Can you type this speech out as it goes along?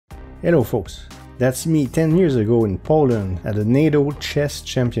Hello folks, that's me 10 years ago in Poland at the NATO Chess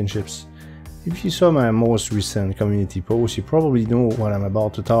Championships. If you saw my most recent community post, you probably know what I'm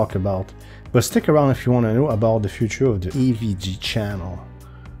about to talk about, but stick around if you want to know about the future of the AVG channel.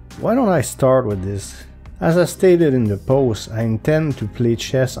 Why don't I start with this? As I stated in the post, I intend to play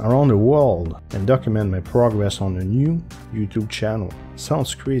chess around the world and document my progress on a new YouTube channel.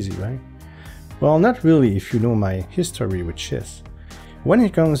 Sounds crazy, right? Well, not really if you know my history with chess. When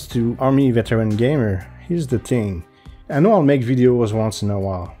it comes to Army Veteran Gamer, here's the thing. I know I'll make videos once in a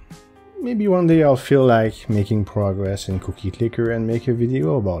while. Maybe one day I'll feel like making progress in Cookie Clicker and make a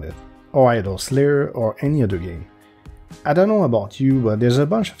video about it. Or Idle Slayer or any other game. I don't know about you, but there's a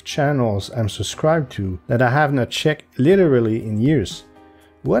bunch of channels I'm subscribed to that I have not checked literally in years.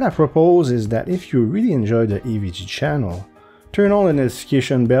 What I propose is that if you really enjoy the AVG channel, turn on the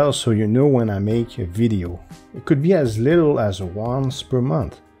notification bell so you know when I make a video. It could be as little as once per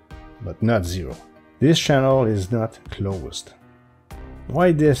month, but not zero. This channel is not closed.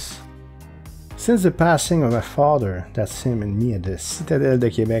 Why this? Since the passing of my father, that's him and me at the Citadelle de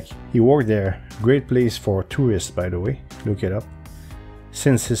Québec, he worked there, great place for tourists by the way, look it up.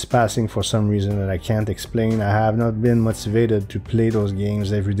 Since his passing for some reason that I can't explain, I have not been motivated to play those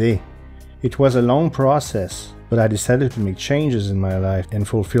games every day. It was a long process, but I decided to make changes in my life and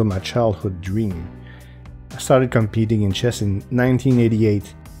fulfill my childhood dream. I started competing in chess in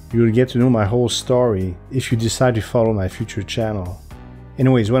 1988. You will get to know my whole story if you decide to follow my future channel.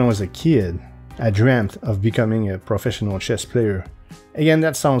 Anyways, when I was a kid, I dreamt of becoming a professional chess player. Again,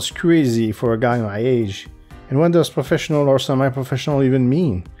 that sounds crazy for a guy my age. And what does professional or semi-professional even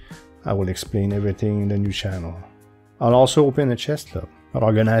mean? I will explain everything in the new channel. I'll also open a chess club. I'll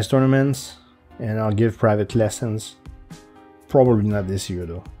organize tournaments, and I'll give private lessons. Probably not this year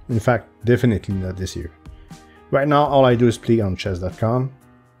though. In fact, definitely not this year. Right now, all I do is play on chess.com.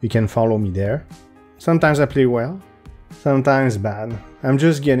 You can follow me there. Sometimes I play well, sometimes bad. I'm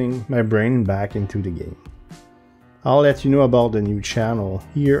just getting my brain back into the game. I'll let you know about the new channel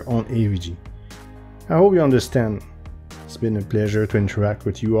here on AVG. I hope you understand. It's been a pleasure to interact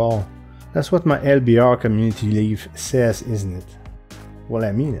with you all. That's what my LBR community leaf says, isn't it? Well,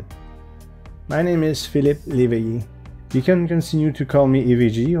 I mean it. My name is Philippe Léveillé. You can continue to call me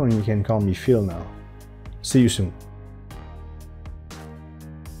AVG or you can call me Phil now. See you soon.